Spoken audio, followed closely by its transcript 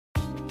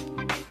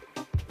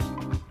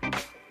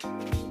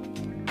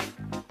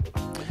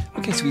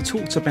Okay, so we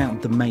talked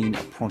about the main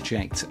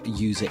project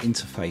user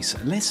interface.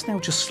 Let's now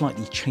just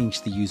slightly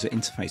change the user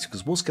interface,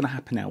 because what's going to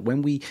happen now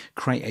when we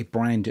create a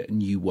brand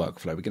new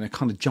workflow, we're going to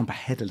kind of jump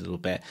ahead a little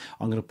bit.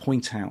 I'm going to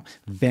point out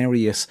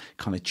various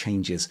kind of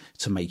changes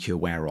to make you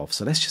aware of.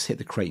 So let's just hit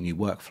the create new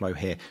workflow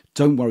here.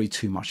 Don't worry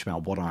too much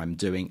about what I'm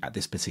doing at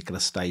this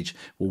particular stage.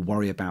 We'll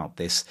worry about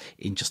this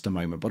in just a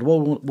moment. But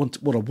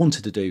what I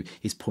wanted to do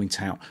is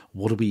point out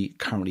what are we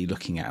currently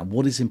looking at and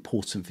what is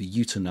important for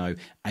you to know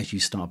as you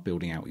start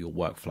building out your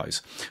workflows.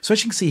 So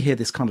as you can see here,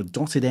 this kind of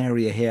dotted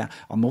area here,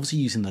 I'm obviously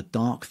using the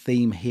dark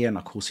theme here. And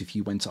of course, if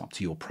you went up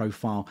to your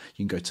profile,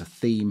 you can go to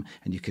theme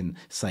and you can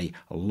say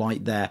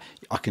light there.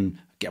 I can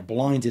get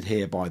blinded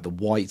here by the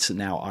white.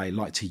 Now I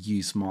like to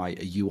use my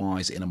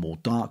UIs in a more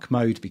dark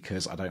mode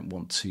because I don't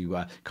want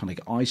to kind of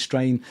get eye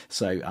strain.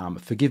 So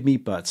forgive me,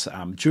 but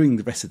during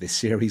the rest of this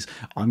series,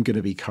 I'm going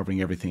to be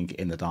covering everything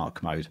in the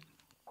dark mode.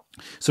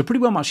 So pretty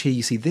well much here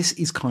you see this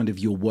is kind of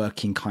your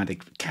working kind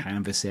of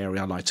canvas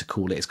area, I like to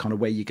call it. It's kind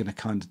of where you're going to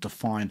kind of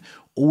define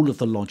all of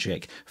the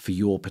logic for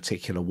your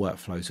particular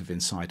workflows within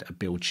inside a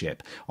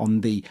BuildShip.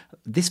 On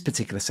this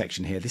particular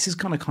section here, this is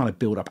going to kind of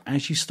build up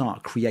as you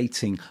start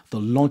creating the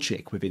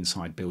logic within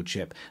inside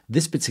BuildShip.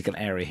 This particular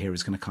area here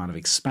is going to kind of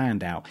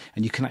expand out,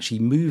 and you can actually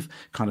move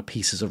kind of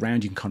pieces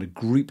around. You can kind of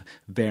group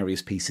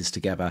various pieces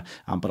together,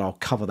 but I'll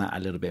cover that a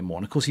little bit more.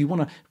 And of course, you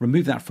want to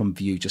remove that from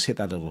view, just hit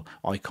that little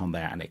icon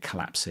there and it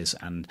collapses.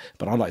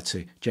 But I like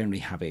to generally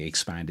have it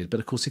expanded.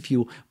 But of course, if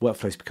your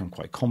workflows become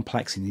quite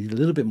complex and you need a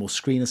little bit more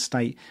screen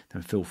estate,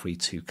 then feel free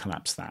to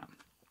collapse that.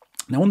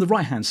 Now on the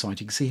right hand side,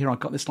 you can see here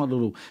I've got this like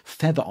little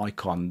feather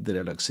icon that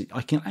it looks at.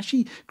 I can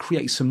actually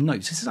create some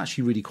notes. This is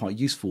actually really quite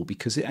useful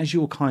because as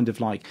you're kind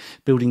of like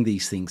building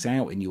these things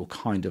out and you're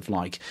kind of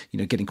like, you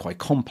know, getting quite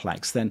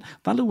complex, then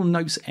that little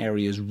notes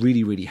area is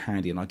really, really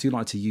handy. And I do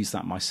like to use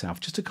that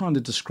myself just to kind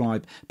of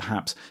describe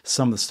perhaps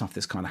some of the stuff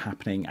that's kind of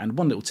happening. And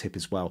one little tip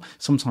as well,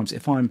 sometimes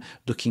if I'm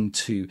looking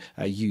to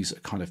use a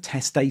kind of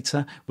test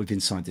data within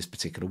inside this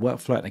particular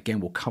workflow, and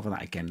again, we'll cover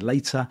that again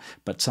later,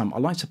 but I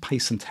like to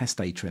paste some test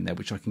data in there,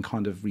 which I can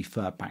kind of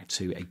refer back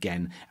to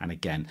again and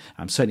again,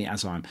 certainly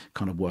as I'm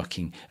kind of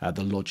working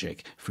the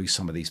logic through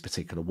some of these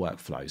particular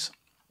workflows.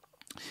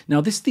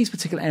 Now these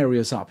particular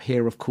areas up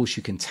here, of course,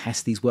 you can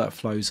test these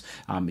workflows.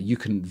 You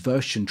can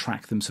version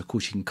track them. So of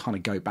course you can kind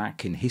of go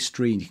back in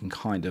history and you can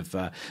kind of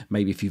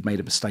maybe if you've made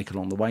a mistake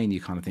along the way and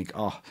you kind of think,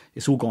 oh,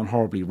 it's all gone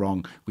horribly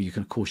wrong, well, you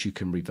can, of course, you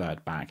can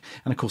revert back.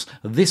 And of course,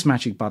 this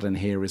magic button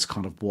here is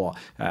kind of what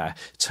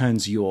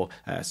turns your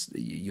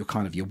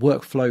kind of your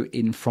workflow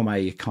in from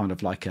a kind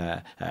of like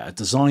a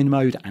design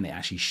mode, and it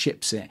actually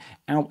ships it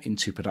out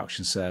into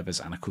production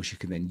servers. And of course, you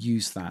can then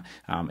use that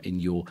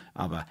in your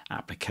other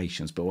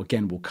applications. But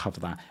again, we'll cover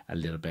that a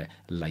little bit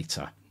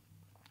later.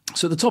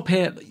 So at the top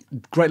here,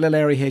 great little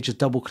area here, just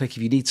double click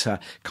if you need to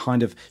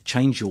kind of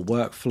change your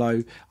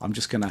workflow. I'm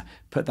just going to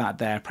put that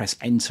there, press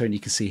enter, and you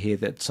can see here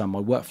that my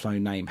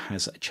workflow name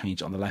has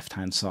changed on the left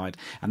hand side,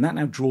 and that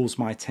now draws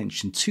my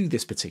attention to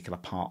this particular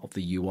part of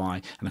the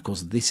UI. And of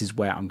course, this is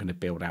where I'm going to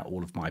build out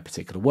all of my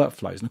particular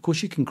workflows. And of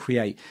course, you can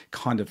create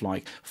kind of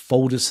like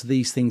folders to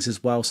these things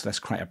as well. So let's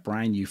create a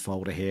brand new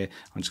folder here.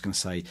 I'm just going to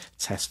say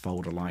test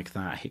folder like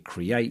that, hit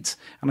create,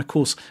 and of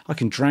course I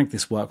can drag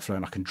this workflow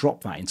and I can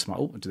drop that into my,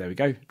 oh, there we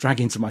go, drag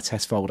into my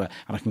test folder,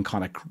 and I can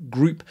kind of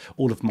group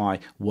all of my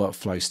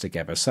workflows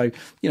together. So,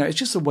 you know, it's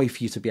just a way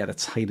for you to be able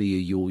to tailor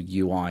your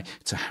UI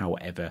to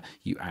however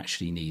you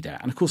actually need it.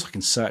 And of course, I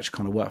can search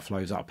kind of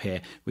workflows up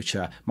here, which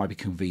might be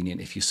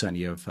convenient if you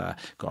certainly have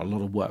got a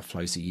lot of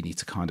workflows that you need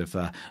to kind of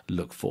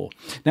look for.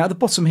 Now at the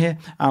bottom here,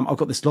 I've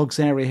got this logs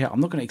area here. I'm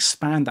not going to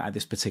expand that at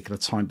this particular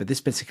time, but this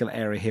particular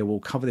area here,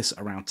 we'll cover this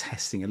around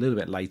testing a little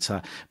bit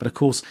later. But of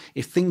course,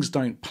 if things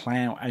don't play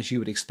out as you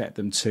would expect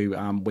them to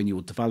when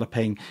you're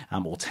developing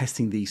or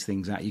testing these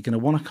things out, you're going to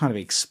want to kind of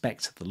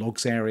expect the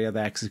logs area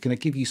there, because it's going to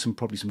give you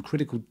probably some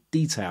critical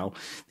detail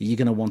that you're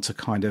going to want to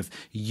kind of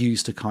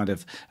use to kind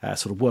of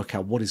sort of work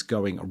out what is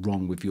going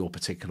wrong with your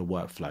particular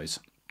workflows.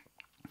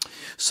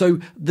 So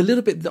the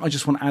little bit that I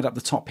just want to add up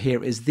the top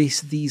here is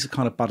these are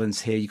kind of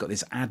buttons here. You've got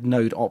this add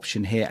node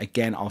option here.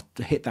 Again, I'll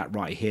hit that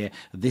right here.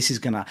 This is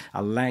going to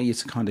allow you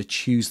to kind of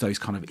choose those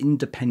kind of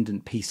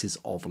independent pieces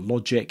of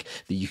logic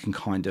that you can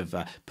kind of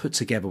put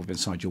together with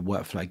inside your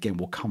workflow. Again,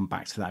 we'll come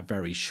back to that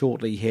very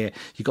shortly here.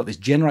 You've got this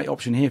generate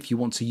option here. If you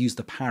want to use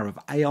the power of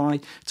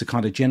AI to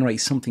kind of generate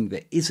something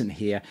that isn't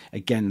here,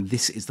 again,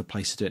 this is the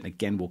place to do it. And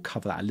again, we'll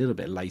cover that a little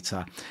bit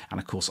later.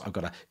 And of course, I've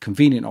got a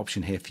convenient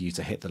option here for you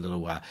to hit the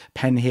little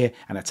pen here,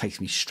 and it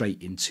takes me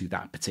straight into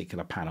that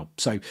particular panel.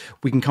 So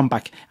we can come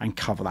back and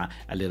cover that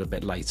a little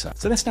bit later.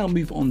 So let's now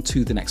move on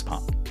to the next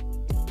part.